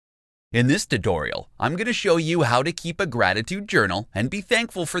In this tutorial, I'm going to show you how to keep a gratitude journal and be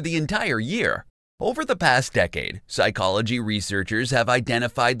thankful for the entire year. Over the past decade, psychology researchers have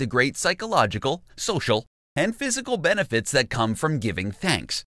identified the great psychological, social, and physical benefits that come from giving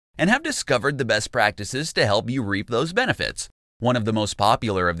thanks, and have discovered the best practices to help you reap those benefits. One of the most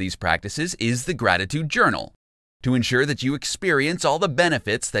popular of these practices is the gratitude journal. To ensure that you experience all the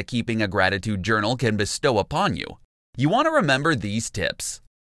benefits that keeping a gratitude journal can bestow upon you, you want to remember these tips.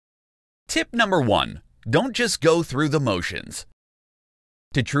 Tip number 1. Don't just go through the motions.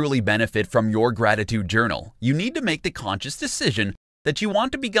 To truly benefit from your gratitude journal, you need to make the conscious decision that you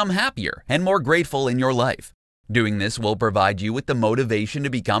want to become happier and more grateful in your life. Doing this will provide you with the motivation to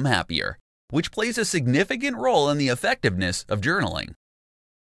become happier, which plays a significant role in the effectiveness of journaling.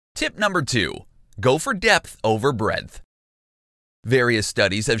 Tip number 2. Go for depth over breadth. Various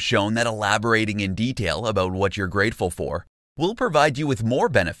studies have shown that elaborating in detail about what you're grateful for will provide you with more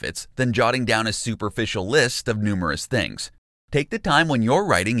benefits than jotting down a superficial list of numerous things. Take the time when you're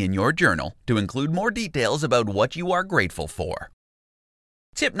writing in your journal to include more details about what you are grateful for.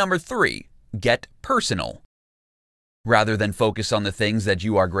 Tip number 3. Get personal. Rather than focus on the things that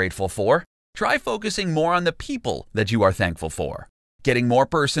you are grateful for, try focusing more on the people that you are thankful for. Getting more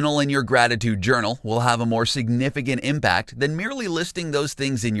personal in your gratitude journal will have a more significant impact than merely listing those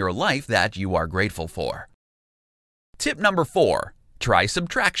things in your life that you are grateful for. Tip number 4. Try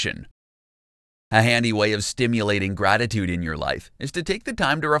subtraction. A handy way of stimulating gratitude in your life is to take the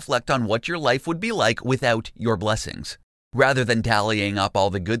time to reflect on what your life would be like without your blessings. Rather than tallying up all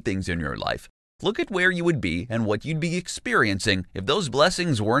the good things in your life, look at where you would be and what you'd be experiencing if those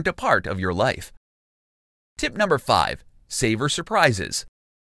blessings weren't a part of your life. Tip number 5. Savor surprises.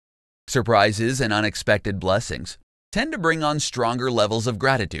 Surprises and unexpected blessings tend to bring on stronger levels of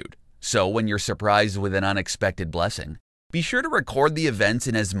gratitude. So when you're surprised with an unexpected blessing, be sure to record the events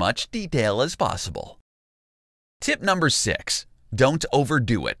in as much detail as possible. Tip number 6. Don't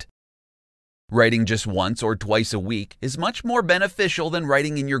overdo it. Writing just once or twice a week is much more beneficial than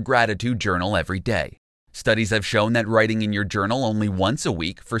writing in your gratitude journal every day. Studies have shown that writing in your journal only once a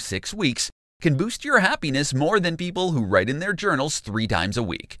week for 6 weeks can boost your happiness more than people who write in their journals 3 times a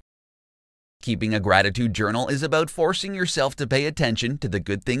week. Keeping a gratitude journal is about forcing yourself to pay attention to the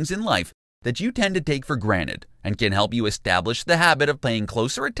good things in life that you tend to take for granted and can help you establish the habit of paying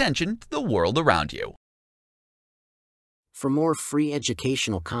closer attention to the world around you. For more free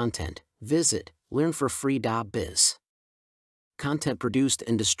educational content, visit learnforfree.biz. Content produced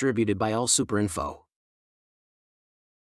and distributed by AllSuperInfo.